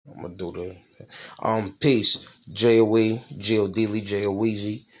do the peace. J-O-E, G-O-D-Lee,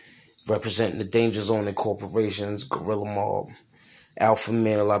 J-O-Weezy, representing the Danger Zone and corporations, Gorilla Mob, Alpha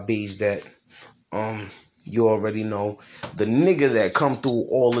Male, I bees that. You already know. The nigga that come through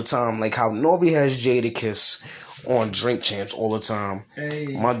all the time, like how Nori has Jadakiss on Drink Champs all the time.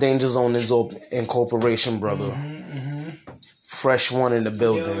 Hey. My Danger Zone is incorporation, brother. Fresh one in the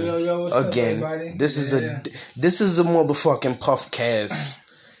building. Yo, what's again. Up, everybody? This is a motherfucking Puffcast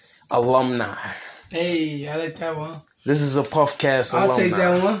alumni. Hey, I like that one. This is a Puffcast alumni. I'll take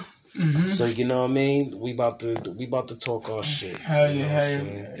that one. So you know what I mean? We about to talk our shit. Hell yeah, hell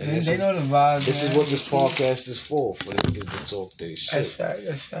yeah. They know the vibe. This is what this podcast is for the niggas to talk their shit.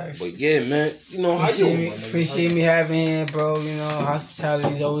 That's facts. But yeah, man, you know how you appreciate me having here, bro. You know,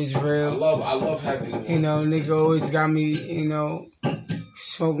 hospitality is always real. I love having you. You know, nigga always got me. You know,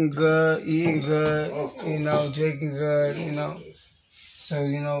 smoking good, eating good. You know, drinking good. You know. So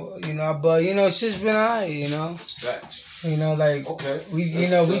but shit's been alright. You know. Facts. You know, like okay.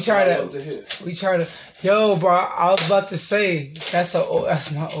 We try to. Yo, bro, I was about to say that's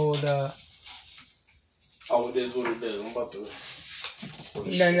my old. Oh, it is what it is. I'm about to. No.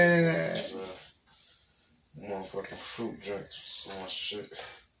 Motherfucking fruit drinks, so much shit.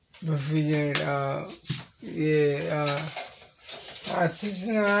 But freaking, it's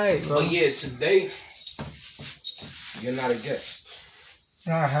been alright, bro. But yeah, today you're not a guest.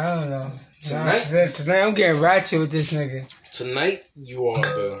 Nah, hell no. Tonight I'm getting ratchet with this nigga. Tonight, you are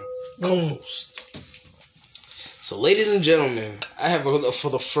the co-host. So, ladies and gentlemen, I have, for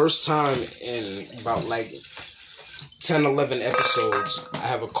the first time in about 10, 11 episodes, I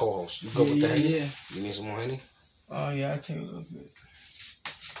have a co-host. You go with that? Yeah. You need some more honey? Oh, yeah, I'll take a little bit.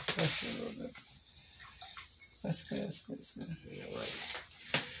 That's good, a little bit. That's good. Yeah, right.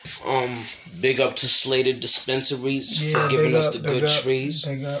 Big up to Slated Dispensaries for giving us the good trees.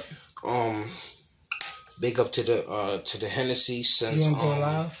 Big up. Big up to the Hennessy since. You wanna go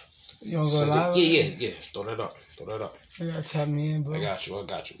live? Yeah. Throw that up. You gotta tap me in, bro. I got you.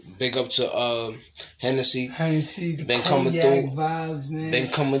 Big up to Hennessy. Been coming through. Vibes, man. Been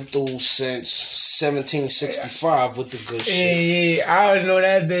coming through since 1765 with the good shit. Yeah. I don't know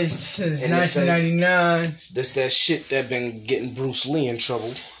that bitch since 1999. This that shit that been getting Bruce Lee in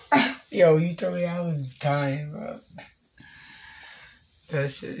trouble. Yo, you told me I was dying, bro. That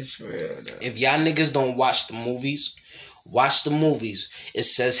shit is real, though. If y'all niggas don't watch the movies, watch the movies. It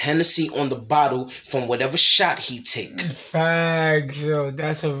says Hennessy on the bottle from whatever shot he take. Facts, yo.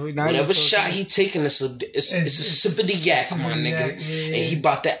 That's whatever shot he taking, it's a sip of the yak, my nigga. Yeah. And he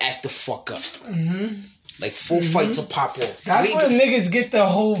about to act the fuck up. Like full fight to pop off. That's where niggas get the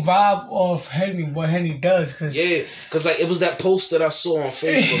whole vibe of Henny, what Henny does. Cause it was that post that I saw on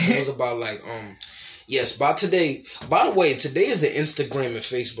Facebook. It was about yes, by the way, today is the Instagram and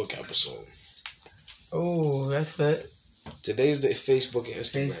Facebook episode. Oh, that's it. Today is the Facebook and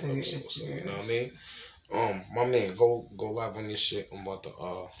Instagram episode. So, you know what I mean? My man, go live on your shit. I'm about to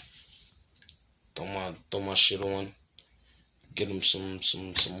throw my shit on. Get him some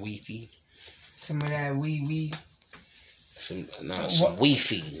Wi-Fi. Some of that wee. Some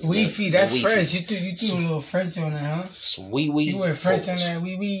Wi-Fi. Wi-Fi, that's French. You threw a little French on that, huh? Some wee. You went French on that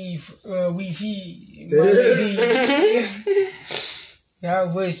Wi-Fi. Yeah, I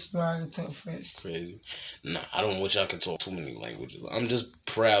wish I could talk French. Crazy. Nah, I don't wish I could talk too many languages. I'm just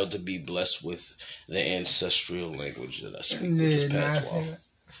proud to be blessed with the ancestral language that I speak, which is Patois.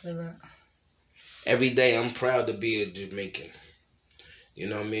 I feel that. Every day I'm proud to be a Jamaican. You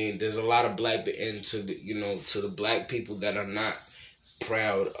know what I mean? There's a lot of to the black people that are not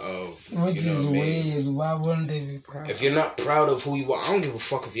proud of. Which is weird. Why wouldn't they be proud? If you're not proud of who you are, I don't give a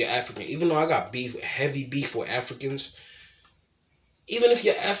fuck if you're African. Even though I got heavy beef with Africans. Even if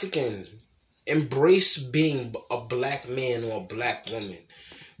you're African, embrace being a black man or a black woman.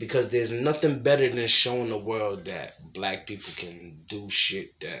 Because there's nothing better than showing the world that black people can do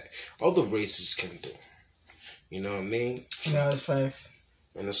shit that other races can do. You know what I mean? No, it's facts.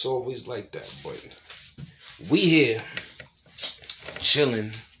 And it's always like that. But we here,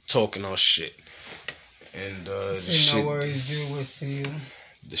 chilling, talking our shit. And the shit, no worries, dude. We'll see you.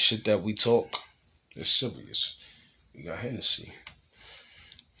 The shit that we talk is serious. We got Hennessy.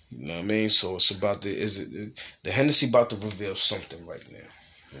 You know what I mean? So it's about the Hennessy about to reveal something right now.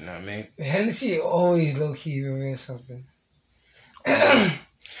 You know what I mean? The Hennessy always low-key reveal something.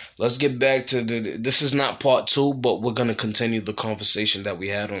 Let's get back to this is not part 2, but we're going to continue the conversation that we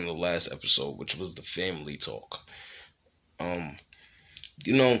had on the last episode, which was the family talk.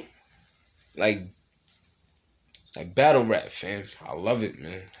 Like battle rap, fam. I love it,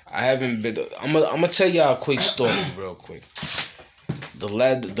 man. I haven't been... I'm gonna tell y'all a quick story real quick.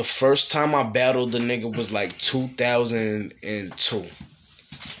 The first time I battled the nigga was like 2002.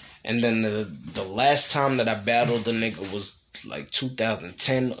 And then the last time that I battled the nigga was like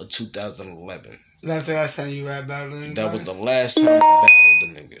 2010 or 2011. That's the last time you rap battled anybody? That was the last time I battled the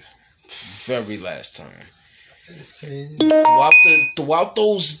nigga. Very last time. That's crazy. Throughout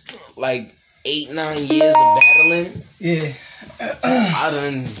those like 8-9 years of battling, yeah, I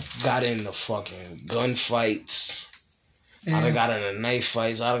done got into fucking gunfights. yeah. I done got into knife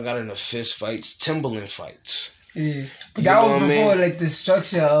fights. I done got into fist fights, Timberland fights. Yeah, but that was before like the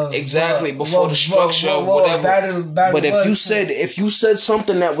structure of before the structure of whatever. Battle but if you said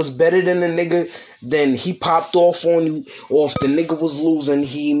something that was better than the nigga, then he popped off on you. Or if the nigga was losing,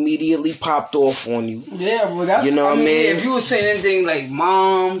 he immediately popped off on you. Yeah, well, that's you know what I mean. If you were saying anything like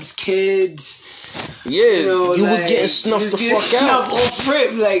moms, kids. Yeah, you was getting snuffed the fuck out. Off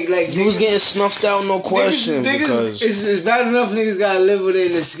rip, like you was getting snuffed out, no question. Because it's bad enough niggas gotta live with it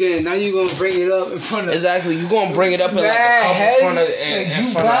in the skin. Now you gonna bring it up in front of you gonna bring it up in like a couple in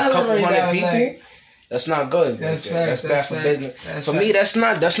front of a couple hundred people. Like, that's not good. That's bad for business. For me, that's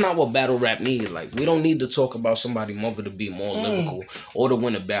not what battle rap needs. Like we don't need to talk about somebody's mother to be more lyrical or to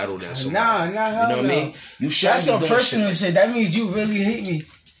win a battle than somebody. Nah, you know what I mean? You should. That's some personal shit. That means you really hate me.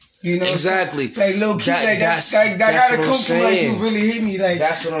 You know, exactly. Like low key, that gotta come from like you really hit me, like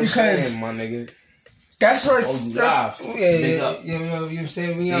that's what I'm saying, my nigga. That's what. Yeah. You know what I'm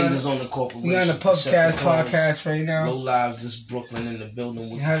saying? We on the corporation. We on the Puffcast podcast right now. Low Lives, this Brooklyn in the building.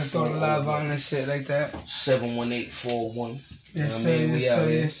 You had to throw the live on and shit like that. 71841. Yes, sir.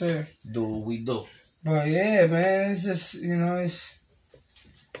 Yes, sir. Do what we do. But yeah, man, it's just it's.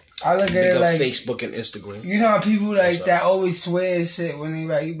 I look at it like Facebook and Instagram. You know how people like that always swear and shit when they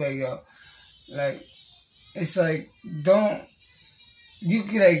like you like yo, like it's like don't you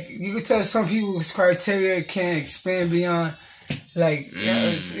can tell some people's criteria can't expand beyond like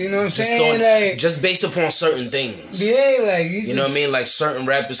you know what I'm saying just based upon certain things. Yeah, like you know what I mean. Like certain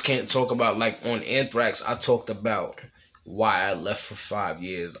rappers can't talk about like on Anthrax. I talked about why I left for 5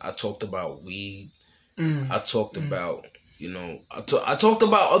 years. I talked about weed. I talked about. You know, I talked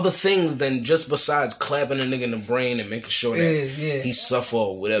about other things than just besides clapping a nigga in the brain and making sure that he suffer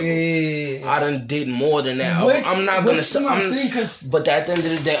or whatever. I done did more than that. I'm not gonna say, but at the end of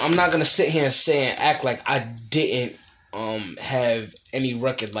the day, I'm not gonna sit here and say and act like I didn't have any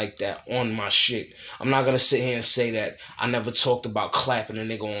record like that on my shit. I'm not gonna sit here and say that I never talked about clapping a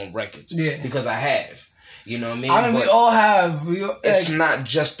nigga on records because I have. You know what I mean? I mean, we all have. It's not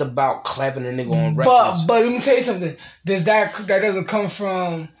just about clapping a nigga on records. But let me tell you something. That doesn't come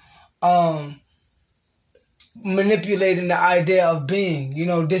from manipulating the idea of being. You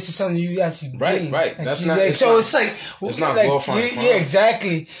know, this is something you actually being. Right. Like, that's not. It's like it's not glorifying. Yeah,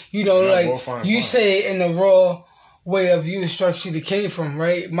 exactly. You know, like you say it in the raw way of you structure it came from.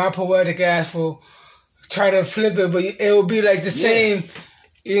 Right. My poetic ass will try to flip it, but it will be like the same.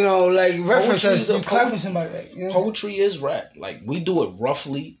 You know, like reference as you clapping somebody. Like, you know? Poetry is rap. Like we do it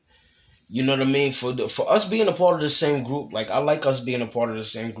roughly. You know what I mean? For us being a part of the same group, like I like us being a part of the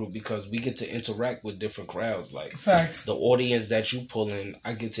same group because we get to interact with different crowds. Like facts. The audience that you pull in,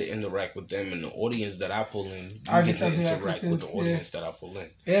 I get to interact with them, and the audience that I pull in, you get to interact with the audience that I pull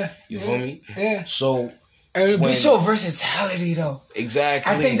in. Yeah. You feel me? Yeah. So. And we show versatility though. Exactly.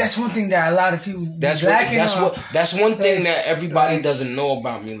 I think that's one thing that a lot of people that's one thing that everybody doesn't know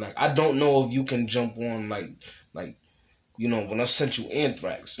about me. Like I don't know if you can jump on like you know, when I sent you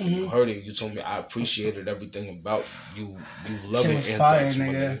Anthrax, you heard it, you told me I appreciated everything about you. You love it, Anthrax,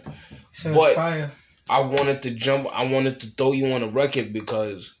 nigga. But fire. I wanted to throw you on a record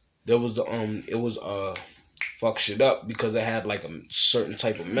because there was fuck shit up because it had like a certain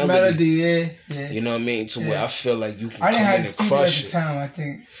type of melody. Yeah. You know what I mean? To where I feel like you can come in and crush it. At the time, I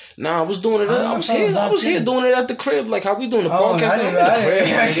think. Nah, I was doing it. I was here doing it at the crib, like how we doing the podcast. I'm in the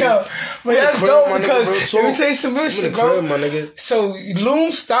crib, but that's dope because let me tell you some real shit, bro. My nigga. So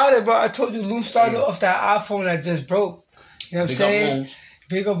Loom started, bro. I told you Loom started off that iPhone that just broke. You know what I'm saying?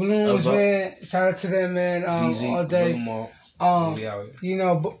 Big up Balloons, man. Shout out to them, man. All day. You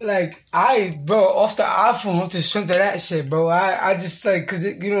know, like off the iPhone, off the strength of that shit, bro. I just like, cause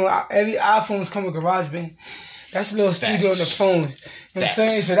you know, every iPhone's come with GarageBand. That's a little studio on the phones. You know what I'm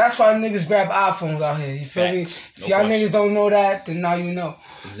saying? So that's why niggas grab iPhones out here. You feel me? If y'all niggas don't know that, then now you know.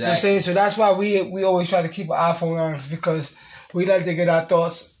 Exactly. You know what I'm saying? So that's why we always try to keep an iPhone on us because we like to get our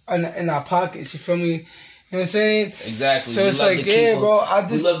thoughts in our pockets. You feel me? You know what I'm saying? Exactly. So it's like, bro,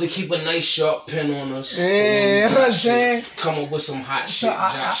 we love to keep a nice sharp pen on us. Yeah, you know what I'm saying? Come up with some hot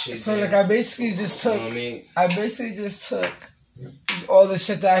shit, So like I basically just took, I basically just took all the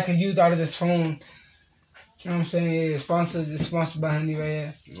shit that I could use out of this phone You know what I'm saying? Yeah, sponsored by Henny right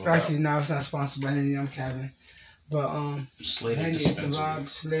here. No Actually, no, it's not sponsored by Henny. I'm capping. But Slater Henny Dispensary. is the Rob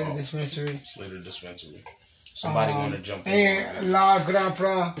Slater Dispensary. Slater Dispensary. Somebody want to jump in. And La Grand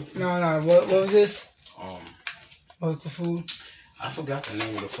Pla. No. What was this? What's the food? I forgot the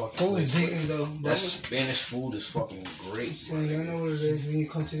name of the fucking food place. Food is big though. That Spanish food is fucking great. So you know what it is. When you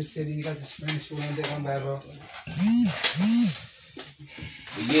come to the city, you got the Spanish food on there. I'm bad, bro.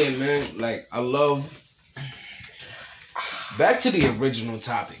 But yeah, man. Like, I love... Back to the original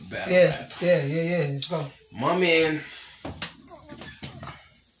topic, battle. Yeah. Let's go. My man...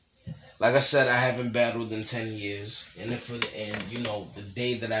 Like I said, I haven't battled in 10 years. And you know, the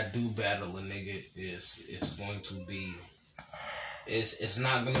day that I do battle a nigga is going to be... It's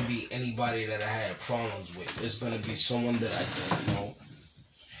not going to be anybody that I had problems with. It's going to be someone that I don't know.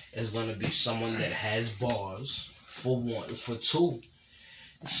 It's going to be someone that has bars, for one. For two,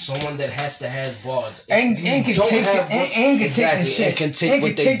 someone that has to have bars. And can take the shit. And can take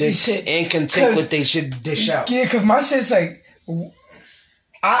what they dish. And can take what they should dish out. Yeah, because my shit's like...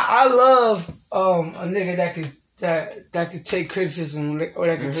 I love a nigga that could take criticism or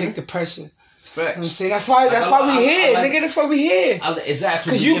that could take the pressure. Facts. You know what I'm saying? That's why we here, nigga. That's why we here.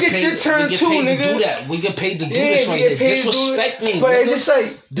 Exactly. Because you get your turn too, nigga. Do that. We get paid to do this right here. Disrespect me. But it's just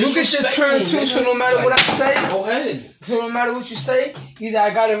like, you get your turn too, so no matter what I say, go ahead. So no matter what you say, either I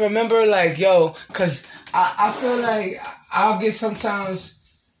gotta remember, like, yo, because I feel like I'll get sometimes,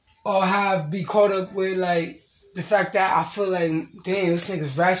 or be caught up with, like, the fact that I feel like, damn, this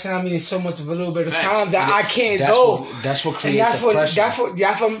nigga's rationing on me in so much of a little bit of time that I can't go. That's what creates the pressure. That's what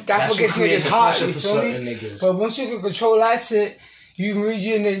gets niggas hot, you feel me? But once you can control that shit,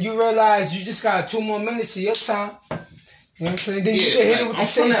 and then you realize you just got 2 more minutes of your time. You know what I'm saying? Then you can hit it with the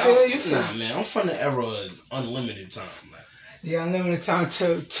same feeling you feel. Nah, man, I'm from the era of unlimited time, man. Yeah, unlimited time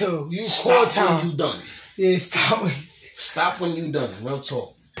till you stop call time. When you done. Yeah, Stop when you done. Real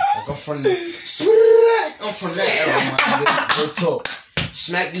talk. Like I'm from that era, man. Real talk.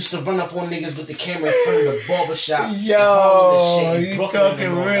 Smack used to run up on niggas with the camera in front of the barbershop. Yo, you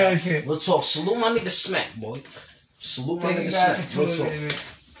talking real shit. Real talk. Salute my nigga Smack, boy. Salute my nigga Smack. Real talk.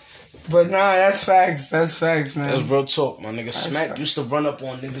 But nah, that's facts, man. That's real talk, my nigga. Smack used to run up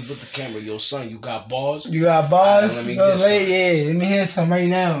on niggas with the camera. Yo, son, you got bars? You got bars? Let me hear some right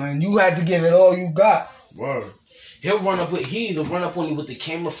now, and you had to give it all you got. Word. He either run up on you with the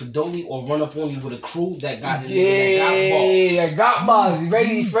camera for Dolly or run up on you with a crew that got that got bars.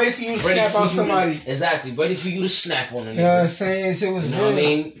 Ready for you to snap on somebody. Exactly. Ready for you to snap on a nigga. You know what I'm saying? Shit was you know what I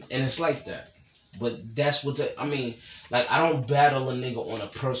mean? And it's like that. But that's what like, I don't battle a nigga on a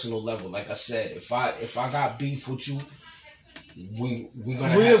personal level. Like I said, if I got beef with you,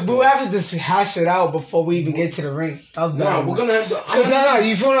 we'll have to just hash it out before we even get to the ring. We're gonna have to.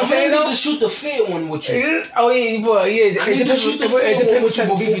 You feel what I'm saying? I'm gonna shoot the fair one with you. Oh yeah, well yeah. It depends what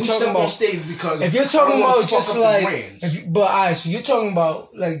type of beef you're talking about. On stage because if you're talking about just like, but alright, so you're talking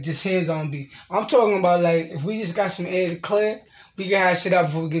about like just hands on beef. I'm talking about like if we just got some air to clear. We can hash it out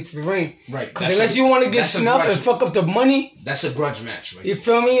before we get to the ring. Right. Because unless you want to get snuffed and fuck up the money. That's a grudge match, right? You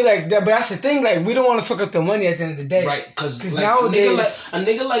feel me? Like that, but that's the thing. Like, we don't want to fuck up the money at the end of the day. Right. Because like, nowadays. A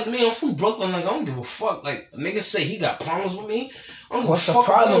nigga like me, I'm from Brooklyn. Like, I don't give a fuck. Like, a nigga say he got problems with me. What's the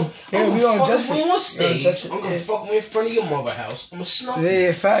problem? I'm gonna fuck with you on stage. I'm gonna fuck with you in front of your mother house. I'm gonna snuff you.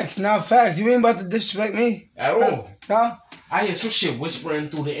 Yeah, facts. Now, facts. You ain't about to disrespect me. At all. Nah. I hear some shit whispering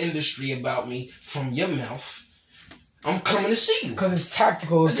through the industry about me from your mouth. I'm coming to see you. Because it's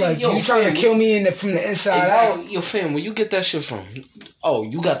tactical. It's like, you trying to kill me from the inside out. Yo, fam, where you get that shit from? Oh,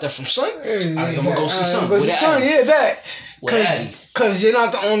 you got that from Son? I'm gonna go see Son. Go see Son, yeah, that. Because you're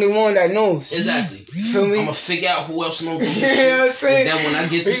not the only one that knows. Exactly. You feel me? I'm gonna figure out who else knows this shit. You know what I'm saying? And then when I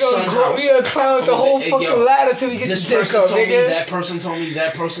get to Son house, we gonna climb the whole fucking ladder till we get this the dick up, nigga. That person told me,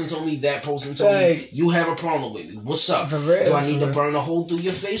 that person told me, that person told me. You have a problem with me. What's up? Do I need to burn a hole through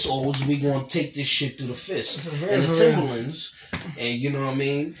your face, or was we gonna take this shit through the fist? And the Timberlands, and you know what I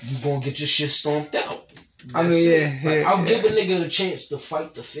mean? You gonna get your shit stomped out. I mean, yeah. I'll give a nigga a chance to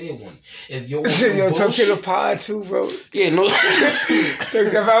fight the fair one. If you're talk to the pod too, bro. Yeah, no.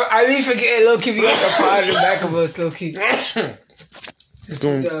 I even forget, low key, we got the pod in the back of us, low key. Put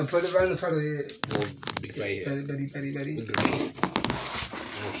it right in the pedal here. Right here. Betty.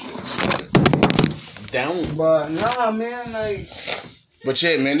 Down. But nah, man, like. But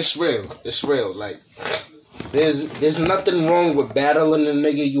yeah, man, it's real. Like. There's nothing wrong with battling a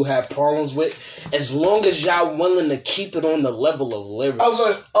nigga you have problems with, as long as y'all willing to keep it on the level of lyrics.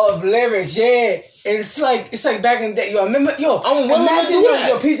 Of lyrics, yeah. It's like back in the day. Yo, I'm willing to do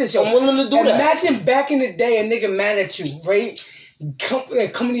that. I'm willing to do that. Imagine back in the day a nigga mad at you, right? come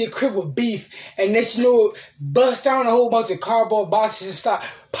to your crib with beef, and then you know bust down a whole bunch of cardboard boxes and start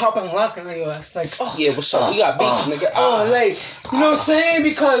popping and locking on your ass. Like, oh yeah, what's up? We got beef, nigga. Like, you know what I'm saying?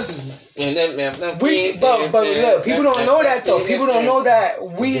 Because but look, people don't know that though. People don't know that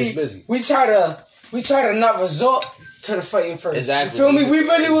we try to not resort to the fighting first. Exactly. You feel me? We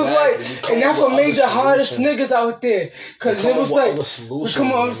really was like, and that's what made the hardest niggas out there. Cause it was like, we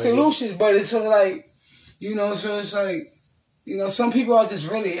come up with solutions, but it's just like, you know, so it's like, you know, some people are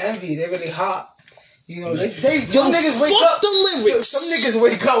just really envy. They're really hot. You know, some niggas wake up. The lyrics. Some niggas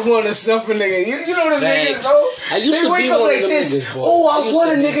wake up wanting to stuff a nigga. You know them niggas, bro? They wake up like this. Niggas, I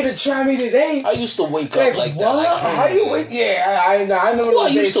want a nigga to try me today. I used to wake up like that. Like, how you wake? Yeah, I know. Who I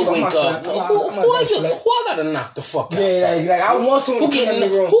used to wake up? Who I gotta knock the fuck out? Yeah, like I want someone to get in the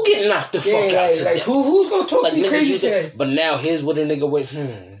room. Who getting knocked the fuck out today? Like who's gonna talk to me crazy today? But now here's what a nigga went.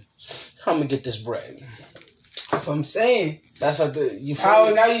 I'm gonna get this bread. That's what I'm saying. That's how you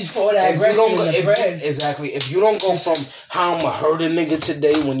feel. Now you just put that aggression in the bread. Exactly. If you don't go from how I'ma hurt a nigga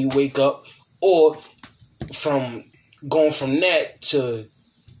today when you wake up, or from going from that to,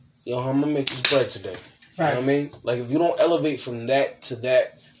 yo, I'm gonna make this bread today. Right. You know what I mean? Like, if you don't elevate from that to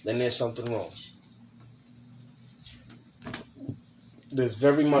that, then there's something wrong. There's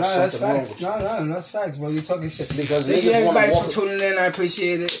very much something wrong with you. No, that's facts, bro. You're talking shit. Because thank you everybody for tuning in. I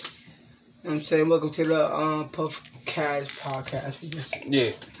appreciate it. You know what I'm saying? Welcome to the Puffcast podcast. We just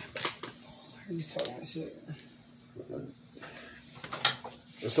talking shit.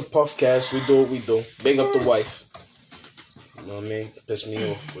 It's the Puffcast. We do what we do. Big up the wife. You know what I mean? Piss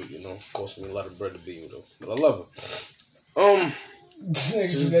me off, but you know, cost me a lot of bread to be with her. But I love her. To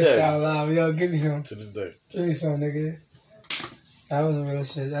this day. Yo, give me some. To this day. Give me some, nigga. That was a real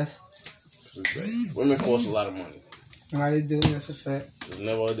shit. That's to this day. Women cost a lot of money. Why they do? That's a fact. Just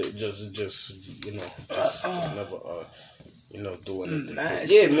never, never, do anything.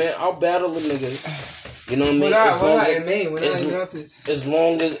 Yeah, man, I'll battle a nigga. You know what I mean? As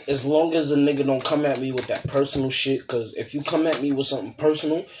long as a nigga don't come at me with that personal shit, because if you come at me with something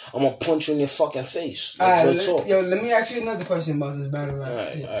personal, I'm gonna punch you in your fucking face. Like, let me ask you another question about this battle rap.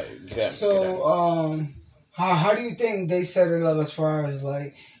 Alright, get at me. So, how do you think they set it up as far as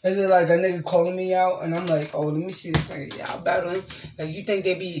like, is it like a nigga calling me out and I'm like, oh, let me see this nigga, yeah, I'll battle him? Like, you think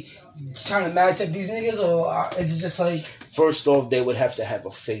they be trying to match up these niggas, or is it just like? First off, they would have to have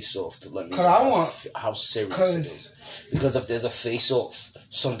a face off to let me know how serious it is. Because if there's a face off,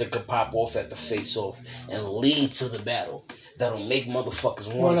 something could pop off at the face off and lead to the battle. That'll make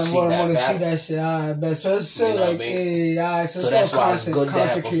motherfuckers want to see that battle. See that shit. I bet. So it's so like, so that's why it's good to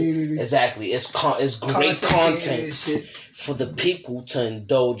have exactly. It's great content for the people to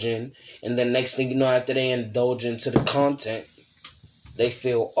indulge in, and then next thing you know, after they indulge into the content, they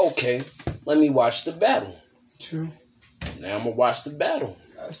feel okay. Let me watch the battle. True. Now I'm gonna watch the battle.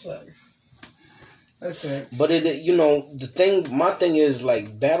 That's facts. That's it. But my thing is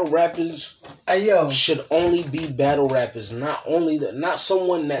like battle rappers should only be battle rappers, not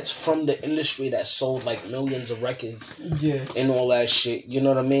someone that's from the industry that sold like millions of records, and all that shit. You know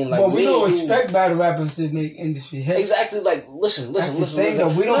what I mean? Like, but we don't expect battle rappers to make industry hits. Exactly. Like, listen. That's the thing, though.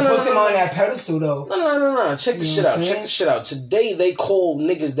 We don't put them on that pedestal, though. No. Check this shit out. Check this shit out. Today they call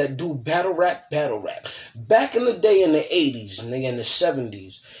niggas that do battle rap. Back in the day, in the 80s, nigga, in the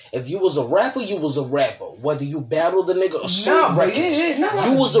 70s, if you was a rapper, you was a rapper. Whether you battled the nigga or sold records,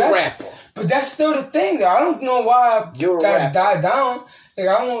 you was a rapper. But that's still the thing, though. I don't know why that died down. Like,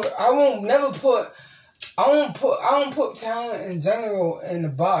 I won't put talent in general in the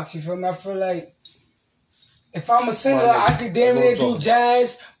box. You feel me? I feel like if I'm a singer, I could damn near do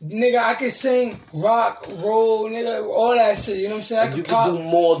jazz, nigga. I could sing rock, roll, nigga, all that shit. You know what I'm saying? You can do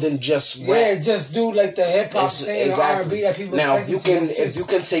more than just rap. Yeah, just do like the hip hop, sing, R&B that people. Now, if you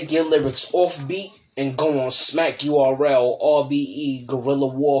can take your lyrics off beat and go on Smack URL, RBE, Guerrilla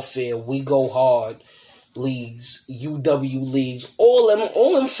Warfare, We Go Hard leagues, UW leagues, all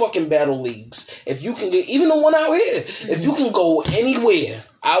them fucking battle leagues. If you can get, even the one out here, if you can go anywhere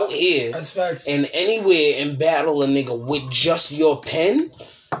out here, that's facts, and anywhere and battle a nigga with just your pen,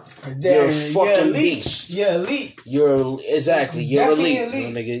 you're a fucking beast. You're elite. You're elite.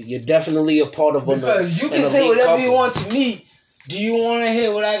 Nigga. You're definitely a part of because you can say whatever you want to me. Do you want to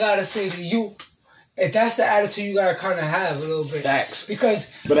hear what I gotta say to you? If that's the attitude you gotta kind of have a little bit. Facts.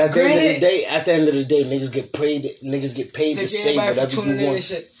 Because, but at the end of the day, niggas get paid to say whatever you want.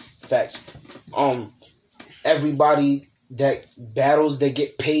 Shit. Facts. Everybody that battles they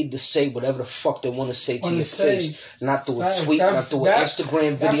get paid to say whatever the fuck they want to say to your face, not through a tweet, not through an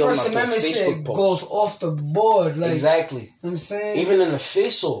Instagram video, not through a Facebook post. Goes off the board, like, exactly. You know what I'm saying, even in the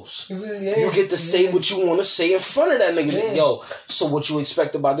face-offs, you get to say what you want to say in front of that nigga. Yeah. Yo, so what you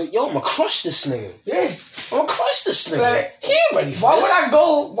expect about it? Yo, I'ma crush this nigga. Yeah, I'ma crush this nigga. Like, he ain't ready for why this. would I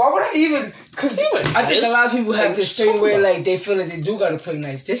go? Why would I even? Because I think a lot of people have this thing where like they feel like they do gotta play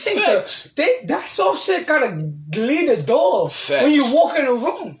nice. They think that soft shit gotta lead the door when you walk in the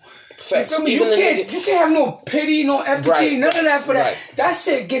room. Facts. You feel me? You can't have no pity, no empathy, none of that for that. That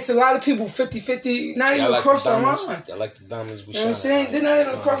shit gets a lot of people 50-50, not even across the line. I like the diamonds we shining. You know what I'm saying? They're not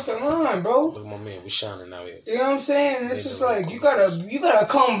even across the line, bro. Look at my man, we shining out here. You know what I'm saying? It's just like, you gotta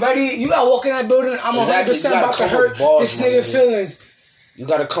come ready. You gotta walk in that building, I'm 100% about to hurt this nigga feelings. You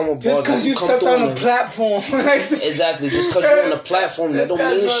gotta come with just because you stepped on a platform. Exactly. Just because you're on a platform, that don't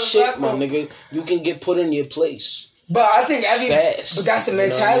mean shit, my nigga. You can get put in your place. But I think but that's the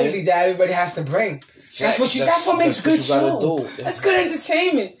mentality that everybody has to bring. That's what makes good show. That's good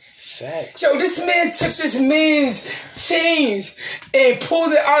entertainment. Facts. Yo, this man took this man's change and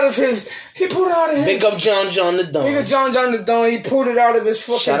pulled it out of his. He pulled it out of his. Big up John the Don. Big up John the Don. He pulled it out of his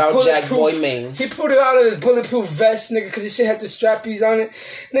fucking. Shout out Jack Boy Man. He pulled it out of his bulletproof vest, nigga, because his shit had the strappies on it.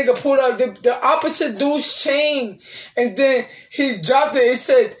 Nigga pulled out the opposite dude's chain, and then he dropped it. It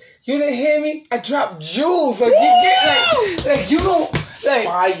said, "You didn't hear me? I dropped jewels." Like, you get like you don't. Like,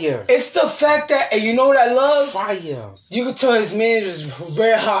 fire. It's the fact that, and you know what I love? Fire. You could tell his man was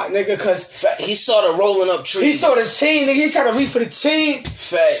red hot, nigga, cause he started rolling up trees. He saw the chain, nigga. He tried to reach for the chain.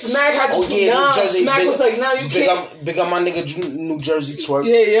 Facts. Smack had to New Jersey. Smack was like, nah, you can't. Big up my nigga New Jersey twerk.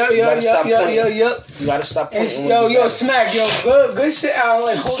 Yeah. You gotta stop pointing. Yo, Smack, good shit. I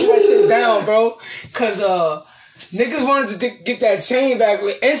like hold that shit down, bro. Cause niggas wanted to get that chain back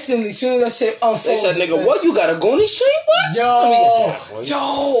instantly as soon as that shit unfolded. They said, nigga, what? You gotta go in this chain, what?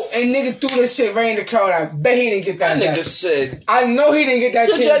 Yo, and nigga threw this shit right in the crowd. I bet he didn't get that back. Nigga said, I know he didn't get that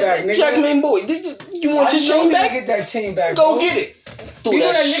chain back, nigga. Jackman boy, you want your chain back? Get that chain back, go get it. You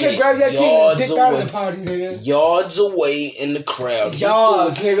know that nigga grabbed that chain and dipped out of the party, nigga. Yards away in the crowd.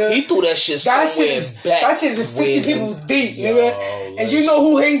 Nigga. He threw that shit somewhere back. That shit is 50 people deep, nigga. And you know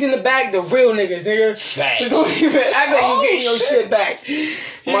who hangs in the back? The real niggas, nigga. Facts. So don't even act like you getting your shit back.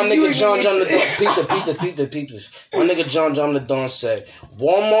 My nigga John the Don. Peep this. My nigga John the Don said,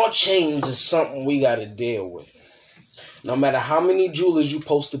 Walmart chains is something we gotta deal with. No matter how many jewelers you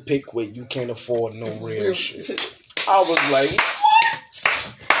post a pic with, you can't afford no real shit. I was like, what?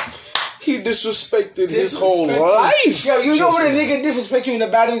 He disrespected his whole life. Yo, you know when a nigga disrespect you in the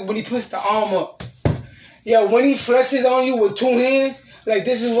battle when he puts the arm up. Yo, when he flexes on you with two hands, like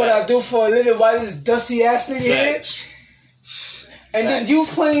this is what I do for a living while this dusty ass nigga here. And then you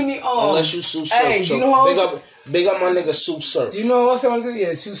playing me on. Unless you Sue Surf. Hey, you know how big up my nigga Sue Surf. You know what I'm gonna do?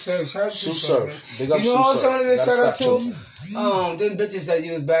 Yeah, Sue Surf. Shout out to Sue Surf. Big up you know what I'm gonna shout out to? Them bitches that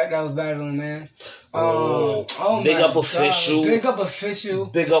was battling, man. Big up Official. Big up Official.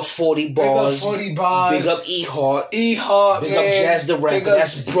 Big up 40 Bars. Big up E-Heart. Big man. Up Jazz the Rapper.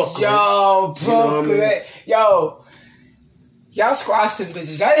 That's Brooklyn. Yo, Brooklyn. You know I mean? Yo, y'all squashed them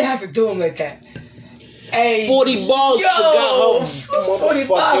bitches. Y'all didn't have to do them like that. Hey, 40 Bars forgot her 40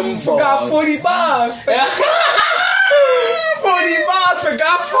 Bars. Forgot 40 Bars. 40 bars,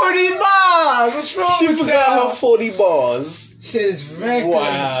 forgot 40 bars. What's wrong with you? She forgot her 40 bars. Shit is reckless,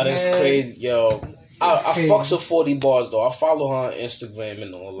 wow, that's crazy. Yo, I fucks with 40 Bars, though. I follow her on Instagram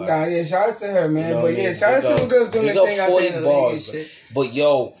and all that. Nah, yeah, shout out to her, man. You know but yeah, shout out to them girls doing their thing out there in the league and shit. But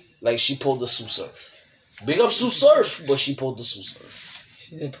yo, like, she pulled the Sue Surf. Big up Sue Surf, but she pulled the Sue Surf.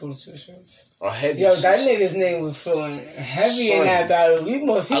 She did pull the Sue Surf. Heavy yo, that nigga's name was flowing heavy in that battle. He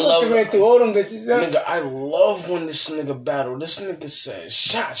must have ran through all them bitches. Yo. Nigga, I love when this nigga battle. This nigga said,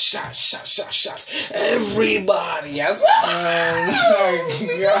 shots. Everybody. I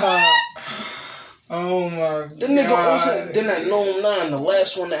oh my god. The nigga also, then at No 9, the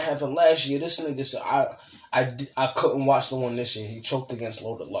last one that happened last year, this nigga said, I couldn't watch the one this year. He choked against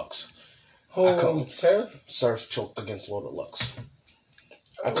Loaded Lux. Surf choked against Loaded Lux.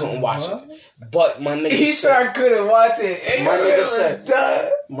 I couldn't watch it. But my nigga said I couldn't watch it.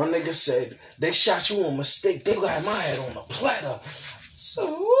 My nigga said, they shot you on mistake. They got my head on a platter. So,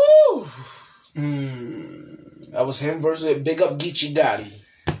 woo. That was him versus Big Up Geechee Gotti.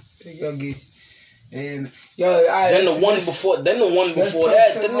 Big Up Geechee. And, yo, then the one before that,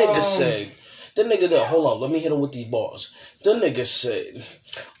 the nigga said, the nigga there, hold on, let me hit him with these bars. The nigga said,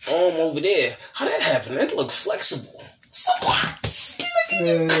 over there, how that happened? That look flexible. So what?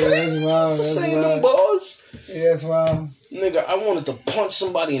 Yeah, that's wild. For saying them bars. Yeah, that's wild. Nigga, I wanted to punch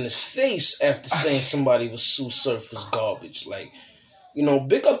somebody in his face after saying somebody was Sue Surfer's garbage. Like, you know,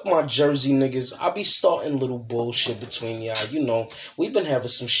 big up my Jersey niggas. I be starting little bullshit between y'all. You know, we've been having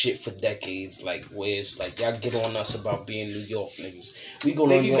some shit for decades. Like, where it's like, y'all get on us about being New York niggas. We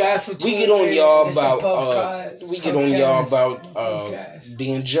get on y'all about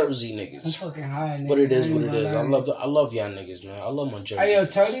being Jersey niggas. I'm fucking high, nigga. But it is what it is. I love y'all niggas, man. I love my Jersey. Hey, yo,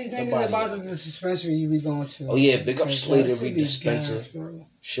 tell these niggas about the dispensary you be going to. Oh yeah, big up Slatery Dispenser.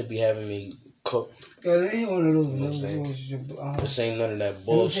 Should be having me cooked. Yo, they ain't one of those. This ain't none of that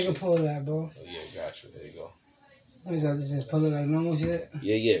bullshit. Take a pull of that, bro. Oh, yeah, got you. There you go. What is that? Just pull it like normal shit?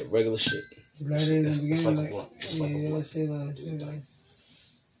 Yeah, regular shit. It's in the beginning. Let's say that.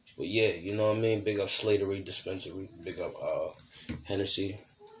 But yeah, you know what I mean? Big up Slatery Dispensary. Big up Hennessy.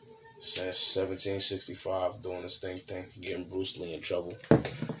 Since 1765, doing this thing, getting Bruce Lee in trouble.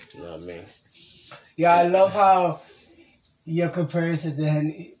 You know what I mean? Yeah, I love how your comparison to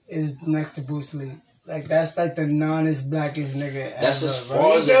Henny is next to Bruce Lee. Like, that's like the non-est blackest nigga ever. That's as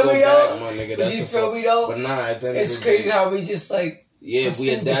far as it go back, my nigga. That's you feel me, though? But nah, it's crazy how we just, like... Yeah, we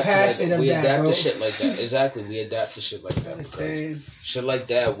adapt to we adapt to shit like that. Exactly, we adapt to shit like that. Shit like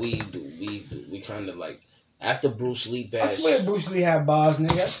that, we kind of like... After Bruce Lee passed... I swear Bruce Lee had bars,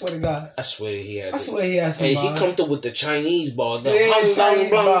 nigga. I swear to God. I swear he had... I swear he had some bars. Hey, he come through with the Chinese bars. Yeah,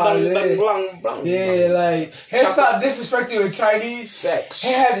 like... He start disrespecting the Chinese. Facts.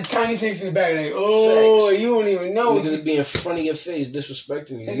 He had the Chinese things in the back, like, oh, facts. You don't even know. Niggas be in front of your face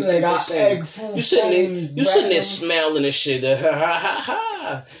disrespecting you. You like, egg food. You sitting there smiling and shit. Ha, ha, ha,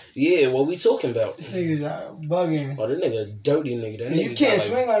 ha. Yeah, what we talking about? This nigga's bugging. Oh, that nigga dirty nigga. That nigga you can't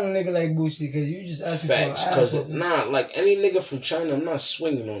swing on a nigga like Boosie because you just asking facts, for cause like any nigga from China, I'm not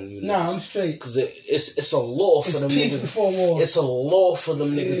swinging on you. Nah, I'm straight. Cause it's a law for them peace niggas. Before war. It's a law for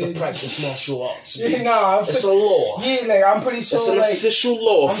them niggas to practice martial arts. Yeah, it's a law. Yeah, like I'm pretty sure. It's an official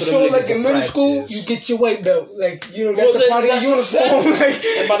law for them niggas. I'm sure, like in middle school, you get your white belt. Like that's a part of your uniform. Like,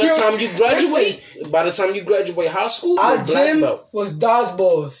 and by the time you graduate high school, our black gym belt was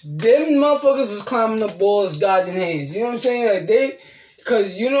dodgeballs. Them motherfuckers was climbing the balls, dodging hands. You know what I'm saying? Like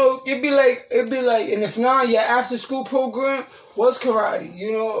cause you know, it'd be like, and if not, your after school program was karate.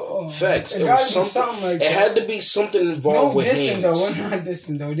 You know, facts. It was something like that. It had to be something involved with hands. Though. We're not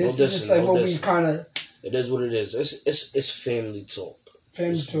dissing though. This is just like what we kind of. It is what it is. It's family talk.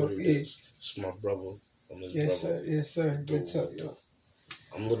 Family talk. Yeah. It's my brother. I'm his brother. Yes, sir. Good talk, yo.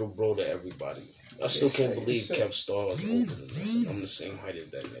 I'm little bro to everybody. I still can't believe Kev Star is older than this. I'm the same height as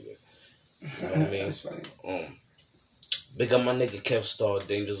that nigga. You know what I mean? That's funny. Big up my nigga Kev Star,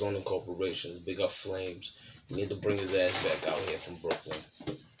 Danger Zone Incorporations. Big up Flames. He need to bring his ass back out here from Brooklyn.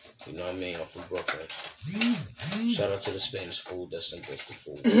 You know what I mean? I'm from Brooklyn. Shout out to the Spanish food that sent us the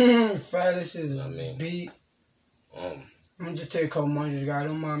food. This is beat. I'm just take a couple months, guy.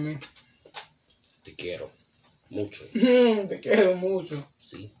 Don't mind me. Te quiero mucho. Te quiero mucho.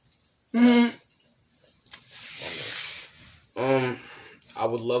 See? I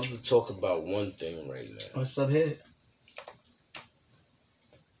would love to talk about one thing right now. What's up here?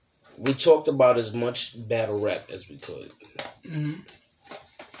 We talked about as much battle rap as we could.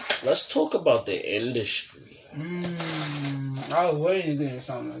 Let's talk about the industry. I was waiting to do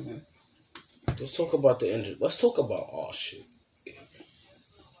something like that. Let's talk about the industry. Let's talk about our shit.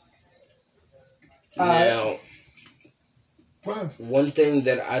 Now, one thing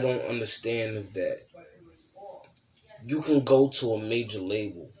that I don't understand is that you can go to a major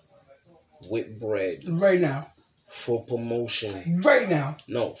label with bread right now for promotion. Right now,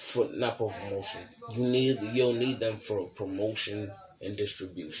 no, not for promotion. You'll need them for promotion and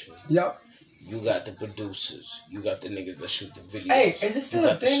distribution. Yep. You got the producers. You got the niggas that shoot the videos. Hey, is it still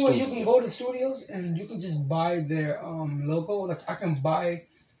a thing where you can go to studios and you can just buy their logo? Like I can buy.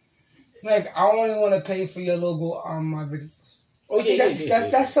 Like I only want to pay for your logo on my videos. Oh yeah,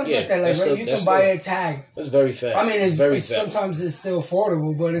 that's something like that. Like right, you can buy a tag. That's very fast. I mean, it's sometimes it's still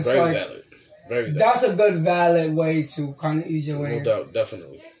affordable, but it's very valid. Very valid. That's a good valid way to kind of ease your way. No doubt,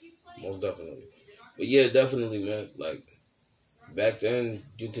 definitely, most definitely. But yeah, definitely, man. Like back then,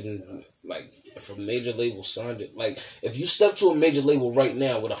 you can like if a major label signed it. Like if you step to a major label right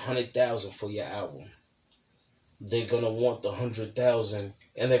now with 100,000 for your album, they're gonna want the 100,000.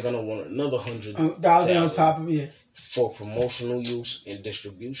 And they're gonna want another 100,000 on top of it for promotional use and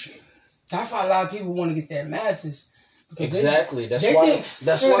distribution. That's why a lot of people want to get their masses. Exactly. That's why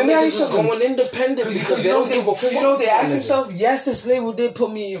niggas is going independent because they don't give a fuck. You know they ask themselves, yes, this label did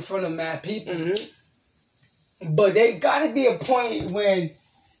put me in front of mad people, but there got to be a point when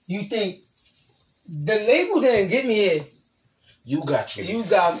you think the label didn't get me here. You got you. You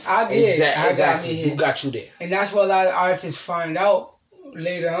got. I get exactly. You got you there. And that's what a lot of artists find out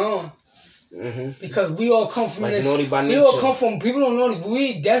later on. Mm-hmm. Because we all come from this. We all come from. People don't know this. But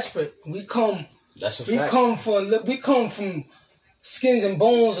we desperate. We come. That's a fact. We come from skins and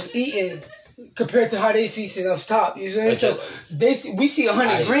bones of eating. Compared to how they feasting up top, you know what I'm saying? So we see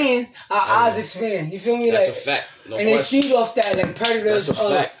 100 grand, our eyes expand. You feel me? That's a fact. No and question. They feed off that like predators. That's a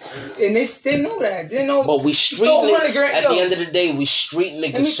fact. And they know that. They know. But we street niggas. At the end of the day, we street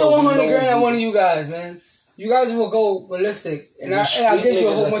niggas. Let me throw 100 grand at one of you guys, man. You guys will go ballistic, and I'll give you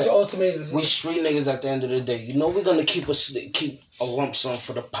a whole bunch of ultimatums. We street niggas at the end of the day. You know we're gonna keep a lump sum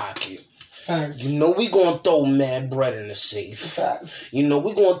for the pocket. Facts. You know we gonna throw mad bread in the safe. Facts. You know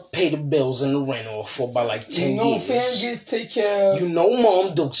we gonna pay the bills and the rent off for about like 10 years. You know fam gets take care of. You know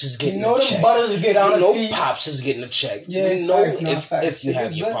Mom Dukes is getting a check. You know the butters get out of feet. You know Pops is getting a check. Yeah, you know if you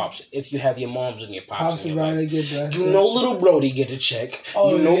have your pops, if you have your moms and your pops in your life. Get you know little Brody get a check.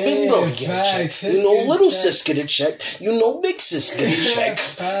 Oh, you know Big Brody get a check. You know little sis get a check. You know Big Sis get a check.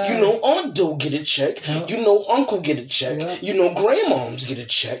 You know Aunt Duke get a check. You know Uncle get a check. You know Grandmoms get a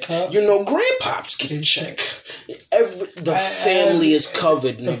check. You know Grandpops get a check. The family is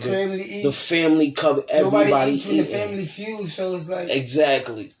covered, nigga. The family covered. Everybody eats when the family feud, so it's like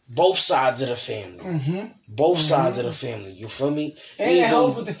exactly both sides of the family. Mm-hmm. Both sides of the family. You feel me? And it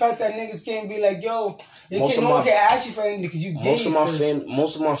helps with the fact that niggas can't be like, yo, no one can ask you for anything because you gay.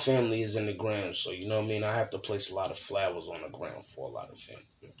 Most of my family is in the ground, so you know what I mean. I have to place a lot of flowers on the ground for a lot of family.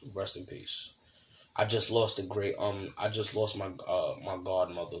 Rest in peace. I just lost my my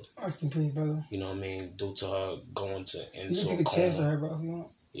godmother. Rest in peace, brother. You know what I mean? Due to her going into you can take a chance on her, bro. If you want.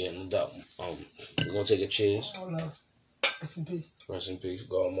 Yeah, no doubt. We're gonna take a cheers. Oh, love. Rest in peace. Rest in peace.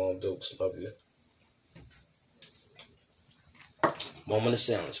 God, Mom Dukes, love you. Moment of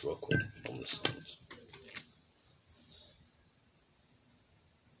silence, real quick. Moment of silence.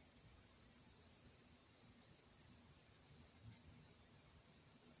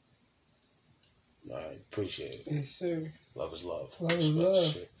 All right, appreciate it. Yes, sir. Love is love. Love is love.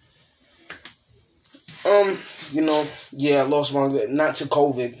 Shit. You know, I lost not to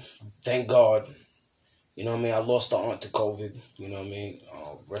COVID, thank God. You know what I mean? I lost the aunt to COVID. You know what I mean?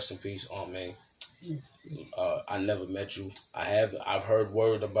 Rest in peace, Aunt May. I never met you. I've heard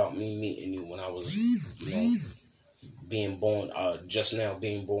word about me meeting you when I was, you know, being born, just now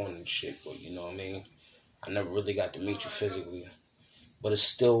being born and shit. But you know what I mean? I never really got to meet you physically. But it's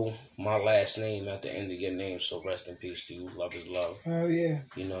still my last name at the end of your name, so rest in peace to you. Love is love. Oh yeah.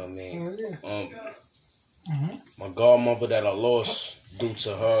 You know what I mean? Oh yeah. My godmother that I lost due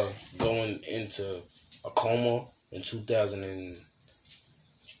to her going into a coma in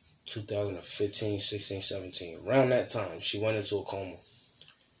 2015, 16, 17. Around that time, she went into a coma.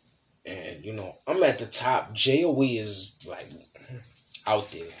 And, you know, I'm at the top. JOE is, like, out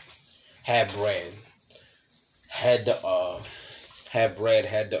there. Had Brad. Had the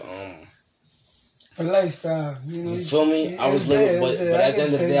a lifestyle, you know. You feel me? I was living, but at the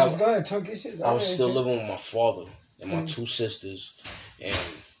end of the day, I was still living with my father and my two sisters, and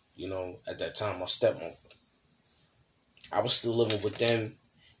you know, at that time, my stepmother. I was still living with them,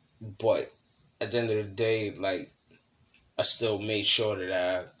 but at the end of the day, like, I still made sure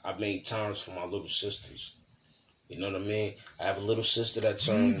that I made times for my little sisters. You know what I mean? I have a little sister that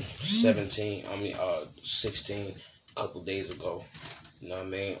turned 16 a couple days ago. You know what I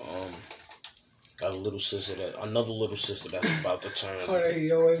mean? Got another little sister that's about to turn. Hold on,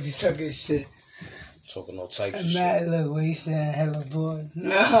 yo, if you sucking shit. Talking all types of shit. Look, what he said, hella bored.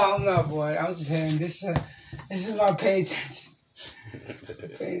 No, I'm not bored. I'm just saying, this is my pay attention.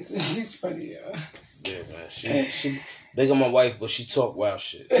 She's funny, yo. Yeah, man. She big on my wife, but she talk wild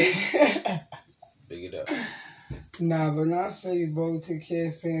shit. Big it up. Nah, but I feel you, bro. Take care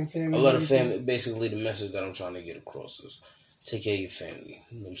of family. A lot of family. Basically, the message that I'm trying to get across is take care of your family.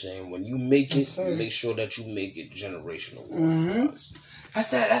 You know what I'm saying? When you make it, make sure that you make it generational. Mm-hmm.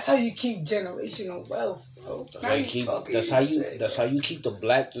 That's how you keep generational wealth, bro. That's how you keep the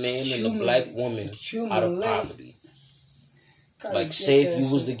black man and the black woman out of poverty. Like, say if you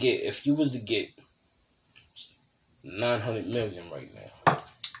was to get 900 million right now.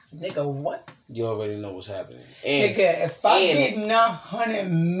 Nigga, what? You already know what's happening. Nigga, if I get 900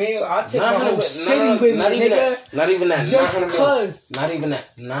 mil, I'll take my whole city with me, nigga. Not even that. Just cause. Not even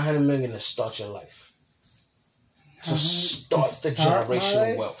that. 900 million to start your life. To start the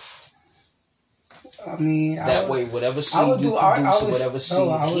generational wealth. I mean, that way, whatever scene you produce, whatever scene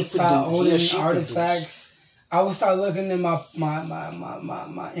he produces, artifacts. I would start looking at my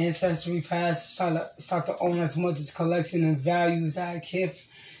ancestry past, start to own as much as collection and values that I can.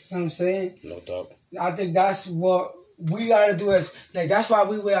 You know what I'm saying? No doubt. I think that's what we gotta do as like that's why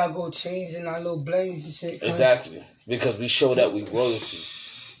we wear our gold chains and our little blings and shit. Exactly, because we show that we royalty.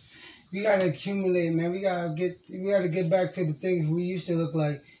 We gotta accumulate, man. We gotta get back to the things we used to look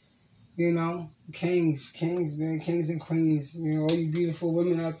like. You know, kings, man, kings and queens. You know, all you beautiful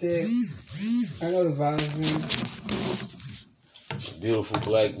women out there. I know the vibes, man. Beautiful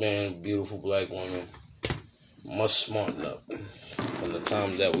black man, beautiful black woman. Must smarten up from the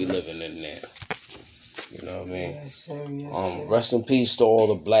times that we living in there. You know what I mean? Yes, sir. Yes, sir. Rest in peace to all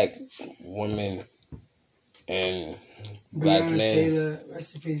the black women and black Breonna men. Taylor.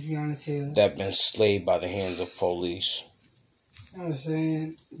 Rest in peace, Breonna Taylor. That been slaved by the hands of police. You know what I'm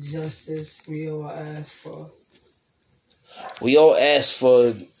saying? Justice we all ask for. We all ask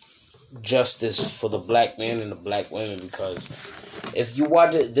for justice for the black men and the black women, because if you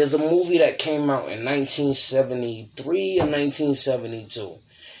watch it, there's a movie that came out in 1973 or 1972.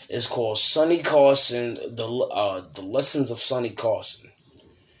 It's called Sonny Carson, the Lessons of Sonny Carson.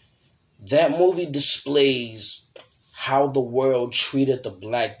 That movie displays how the world treated the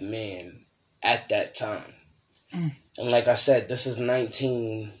black man at that time. And like I said, this is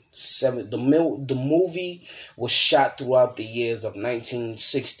 1970. The movie was shot throughout the years of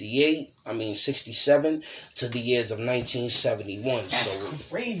 67 to the years of 1971. That's so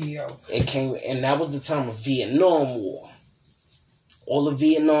crazy, yo. It came, and that was the time of Vietnam War. All the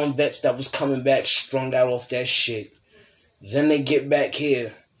Vietnam vets that was coming back strung out off that shit. Then they get back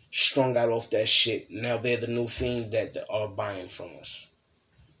here, strung out off that shit. Now they're the new fiends that are buying from us.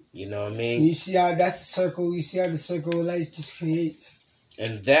 You know what I mean? You see how that's the circle. You see how the circle of life just creates.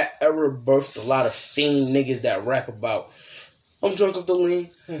 And that era birthed a lot of fiend niggas that rap about, I'm drunk off the lean.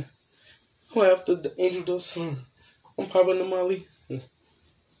 I'm after the angel dust. I'm popping the molly.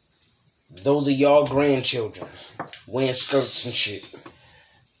 Those are y'all grandchildren wearing skirts and shit.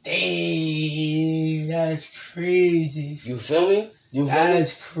 Dang, that's crazy. You feel me?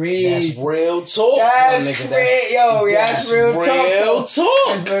 That's crazy. That's real talk. That's crazy. Yo, that's real talk. That's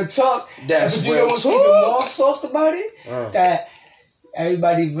real talk. That's but real you know what's even talk. more soft about it? That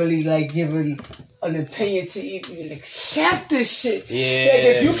everybody really like giving an opinion to even accept this shit. Yeah. Like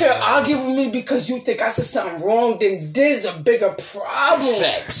if you can argue with me because you think I said something wrong, then there's a bigger problem.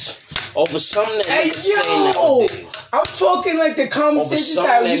 Facts. Over something that hey, say nowadays. I'm talking like the conversations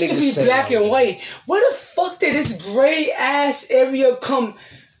that used to be black and white. Where the fuck did this gray ass area come?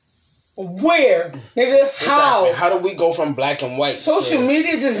 Where, nigga? How? Exactly. How do we go from black and white? Social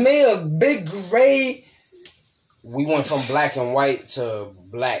media just made a big gray. We went from black and white to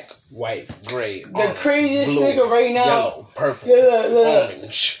black, white, gray. The orange, craziest blue, nigga right now. Yellow, purple,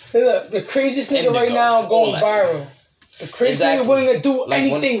 orange. Look, the craziest nigga right now going viral. The craziest nigga willing to do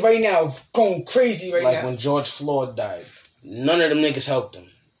anything right now is going crazy right now. Like when George Floyd died, none of them niggas helped him.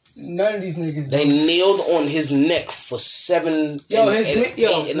 None of these niggas. They kneeled on his neck for 7 and a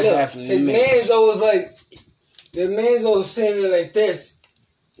half minutes. His man's always like, the man's always saying it like this.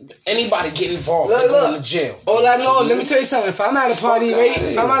 Anybody get involved, look, go to jail. All I know, let me tell you something. If I'm at a party,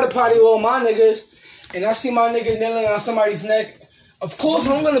 if I'm at a party with all my niggas, and I see my nigga kneeling on somebody's neck, of course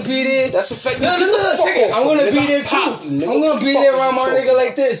I'm gonna be there. That's a fact. Look, I'm gonna be there too. I'm gonna be there around my nigga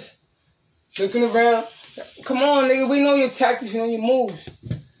like this, looking around. Come on, nigga. We know your tactics. We know your moves.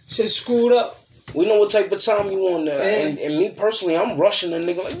 Shit screwed up. We know what type of time you on there. And me personally, I'm rushing a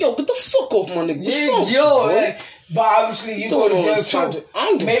nigga like, yo, get the fuck off my nigga. But obviously you go to jail too.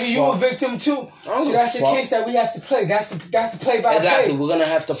 Maybe you a victim too. So that's the case that we have to play. That's the play by play. Exactly. We're gonna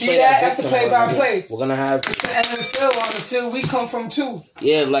have to play that's the play by play. We're gonna have to. And the field on the field we come from too.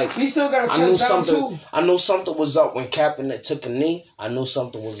 Yeah, like we still gotta touch down too. I knew something was up when Kaepernick took a knee. I knew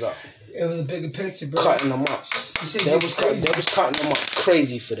something was up. It was a bigger picture, bro. Cutting them up. They was cutting them up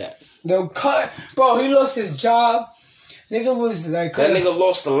crazy for that. They'll cut, bro. He lost his job. Nigga was like that nigga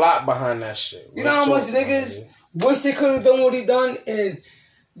lost a lot behind that shit. You know how much niggas wish they could have done what he done and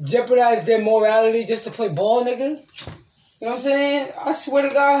jeopardized their morality just to play ball, nigga. You know what I'm saying? I swear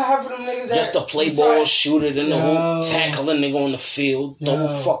to God, half of them niggas just to play ball, shoot it in the hoop, tackle a nigga on the field, throw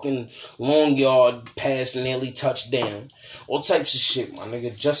a fucking long yard pass, nearly touchdown. All types of shit, my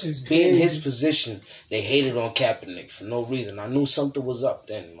nigga. Just be in his position. They hated on Kaepernick for no reason. I knew something was up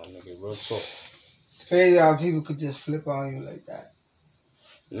then, my nigga. Real talk. It's crazy how people could just flip on you like that.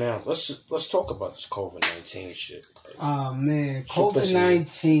 Now, let's talk about this COVID-19 shit. Oh, man.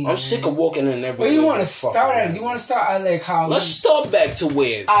 COVID-19. I'm sick of walking in every. Where you want to start at? You want to start at like how? Let's start back to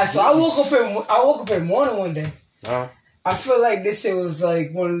where. Alright, so I woke up in the morning one day. Huh? I feel like this shit was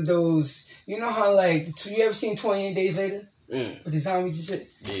like one of those. You know how like you ever seen 28 Days Later? With the zombies and shit.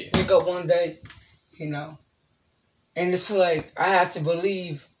 Yeah. Wake up one day, you know, and it's like I have to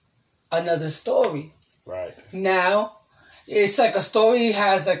believe another story. Right. Now, it's like a story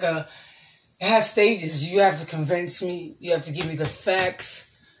has it has stages. You have to convince me. You have to give me the facts.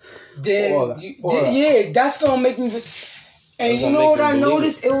 Then, that's gonna make me. And you know what I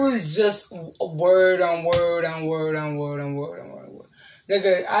noticed? It was just word on word on word on word on word on word.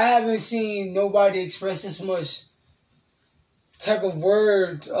 Nigga, I haven't seen nobody express this much type of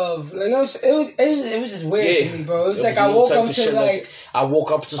words of like it was just weird to me, bro. It was like I woke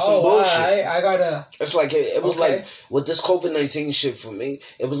up to some bullshit. I gotta. It's like it was like with this COVID-19 shit for me.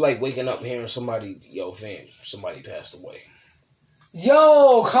 It was like waking up hearing somebody passed away.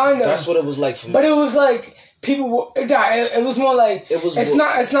 Yo, kind of. That's what it was like for me. But it was like people. It was more like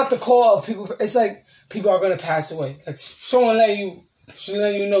It's not the call of people. It's like people are gonna pass away. Like someone let you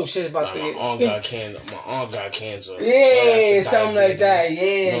know shit about my aunt got cancer. Yeah, something like that. Yeah,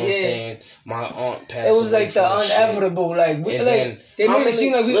 you know what I'm saying? My aunt passed away. It was like the inevitable. Like they made it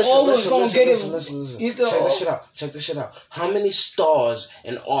seem like we always gonna get it. Listen. Check this shit out. How many stars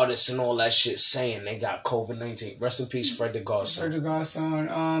and artists and all that shit saying they got COVID-19? Rest in peace, Fred the Godson.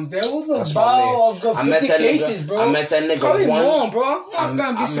 There was about 50 cases, bro. I met that nigga probably more, bro. I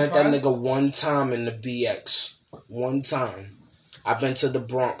met that nigga one time in the BX. One time. I've been to the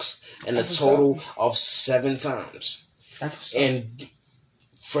Bronx in a total of 7 times. And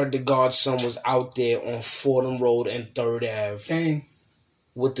Fred the Godson was out there on Fordham Road and 3rd Ave. Dang.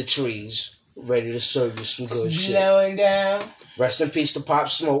 With the trees, ready to serve you some good shit. Slowing down. Rest in peace to Pop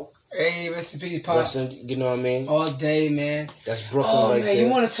Smoke. Hey, rest in peace, Pop. You know what I mean? All day, man. That's Brooklyn right there.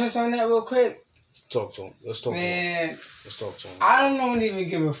 You want to touch on that real quick? Talk to him. Let's talk to him. Let's talk to him. I don't even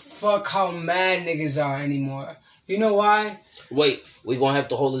give a fuck how mad niggas are anymore. You know why? Wait, we're going to have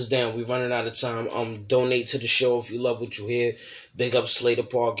to hold this down. We're running out of time. Donate to the show if you love what you hear. Big up Slater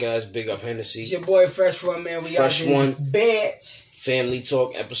Podcast. Big up Hennessy. It's your boy Fresh One, man. We Fresh One. Bitch. Family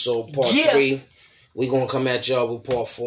Talk episode part 3. We're going to come at y'all with part 4.